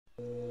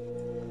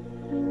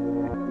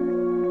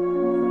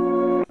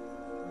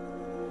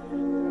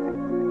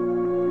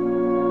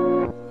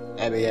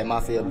NBA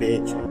Mafia,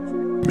 bitch.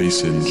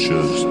 Mason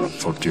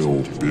just fuck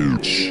your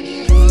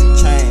bitch.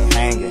 Chain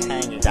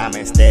hanging,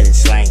 diamond steady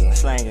slanging.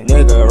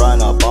 Nigga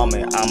run up on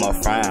me, I'ma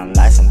fry him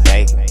like some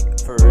bacon.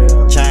 For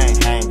real. Chain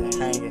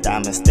hanging,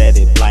 diamond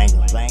steady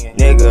blanging.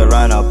 Nigga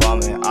run up on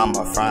me,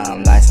 I'ma fry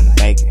him like some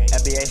bacon.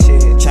 NBA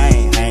shit.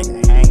 Chain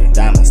hanging,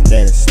 diamond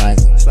steady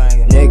slanging.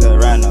 Nigga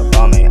run up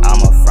on me,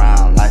 I'ma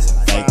fry him like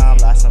some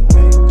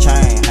bacon.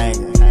 Chain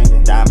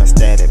hanging, diamond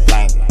steady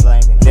blanging.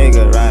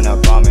 Nigga run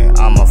up on me,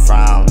 I'ma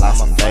fry him like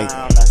some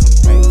bacon.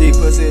 These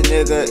pussy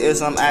nigga is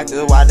some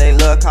actors, why they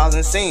love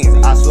causing scenes.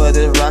 I swear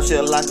this rap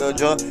shit like a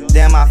drug,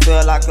 damn I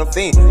feel like a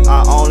fiend.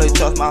 I only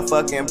trust my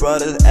fucking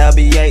brothers,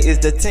 LBA is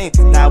the team.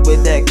 Not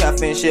with that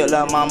cuffin' shit,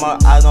 lil' mama,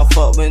 I don't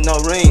fuck with no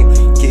ring.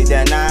 Keep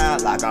that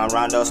 9 like I'm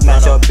Rondo,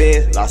 smash your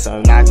bitch. Lost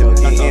some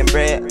nachos, eating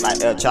bread,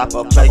 like El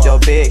Chopper, play your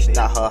bitch,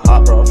 not her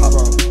hot bro.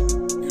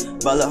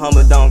 But lil'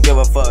 homie don't give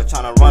a fuck,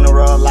 tryna run the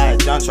world like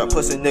John Truck.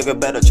 Pussy nigga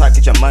better try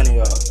get your money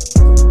up.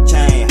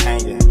 Chain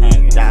hanging,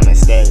 diamond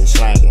steady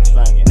slanging.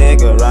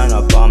 Nigga run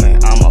up on me,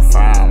 I'ma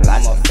fry him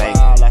like some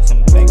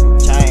bacon.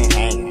 Chain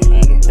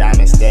hanging,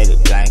 diamond steady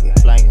blanging.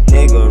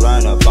 Nigga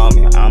run up on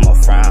me, I'ma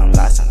fry him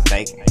like some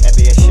bacon.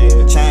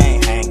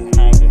 Chain hanging,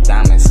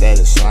 diamond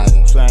steady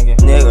slanging.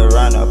 Nigga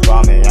run up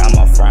on me,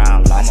 I'ma fry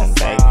him like some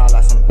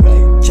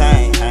bacon.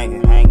 Chain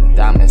hanging,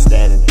 diamond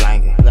steady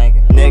blanging.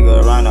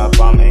 Nigga run up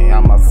on me,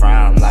 I'ma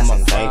fry him like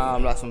some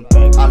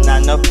bacon. I'm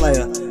not no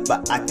player,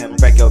 but I can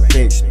break your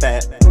bitch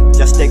back.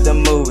 Just stick to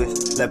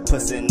movies, let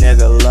pussy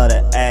nigga love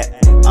to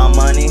act. I'm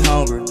money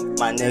hungry,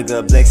 my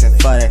nigga blixin'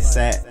 for that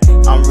sack.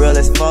 I'm real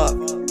as fuck,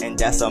 and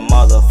that's a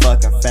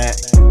motherfucking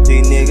fact.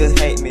 These niggas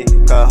hate me,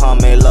 cause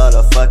homie love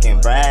to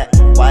fucking brag.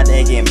 Why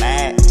they get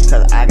mad?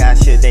 Cause I got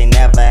shit they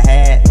never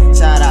had.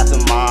 Shout out to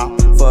mom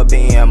for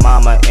being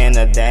mama and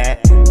a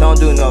dad. Don't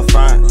do no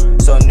fronts,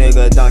 so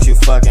nigga don't you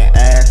fucking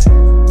ask.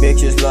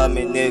 Bitches love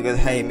me, niggas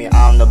hate me,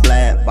 I'm the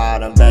black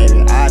bottom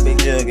baby. I be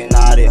jugging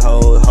all these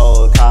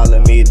hoes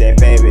calling me that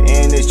baby.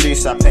 In the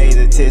streets I pay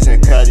attention,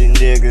 cause these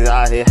niggas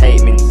out here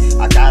hate me.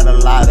 I got a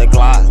lot of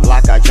glocks,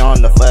 like I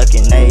joined the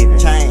fucking Navy.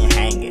 Chain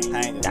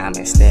hanging,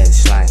 diamond steady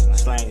slanging.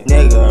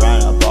 Nigga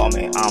run up on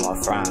me, I'ma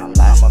fry him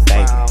like some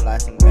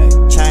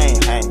bacon. Chain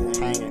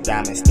hanging,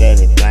 diamond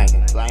steady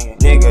blanging.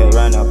 Nigga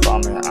run up on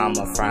me,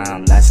 I'ma fry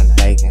him like some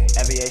bacon.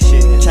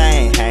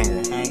 Chain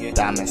hanging,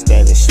 diamond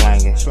steady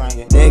slanging.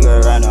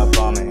 Nigga run up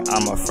on me,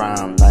 I'ma fry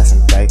him like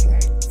some bacon.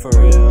 For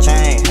real.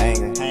 Chain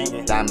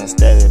hanging, diamond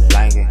steady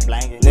blanging.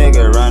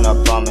 Nigga run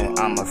up on me,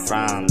 I'ma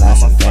fry him like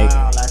some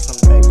bacon.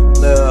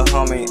 Lil'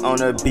 homie on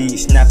the beat,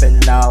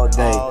 snapping all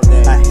day.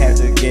 I had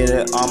to get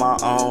it on my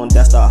own,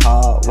 that's the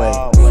hard way.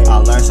 I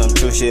learned some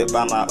true shit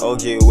by my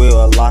OG, we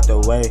were locked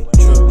away.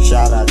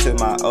 Shout out to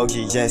my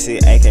OG Jesse,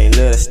 aka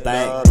Lil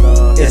Stank.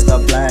 It's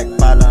the black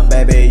bottom,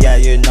 baby, yeah,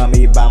 you know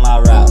me by my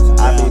raps.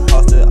 I be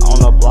posted on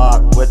the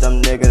block with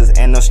them niggas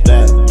in the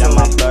strap. Yeah,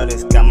 my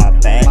brothers got my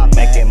back,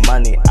 making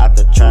money out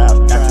the trap.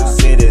 Got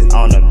 2 cities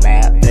on the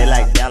map, they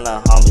like down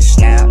the homie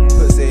snap.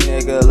 Pussy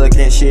nigga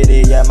looking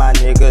shitty, yeah, my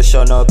nigga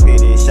show no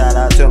pity. Shout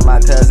out to my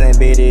cousin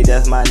BD,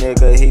 that's my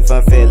nigga, he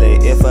from Philly.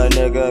 If a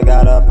nigga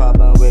got a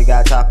problem, we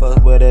got choppers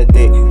with a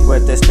dick.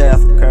 With the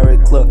Steph Curry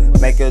clip,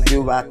 make her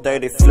do about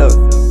 30 flip.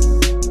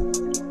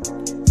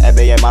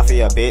 NBA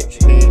Mafia, bitch.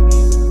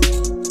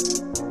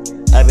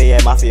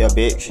 NBA Mafia,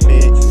 bitch.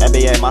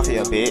 NBA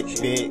Mafia,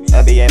 bitch.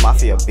 NBA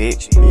Mafia,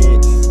 bitch.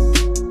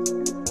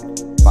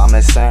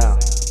 Bossman Sam.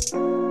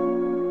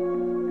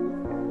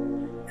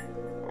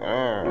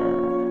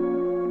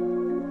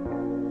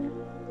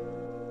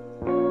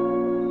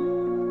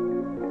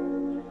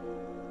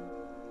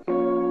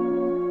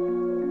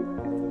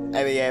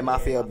 NBA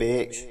Mafia,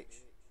 bitch.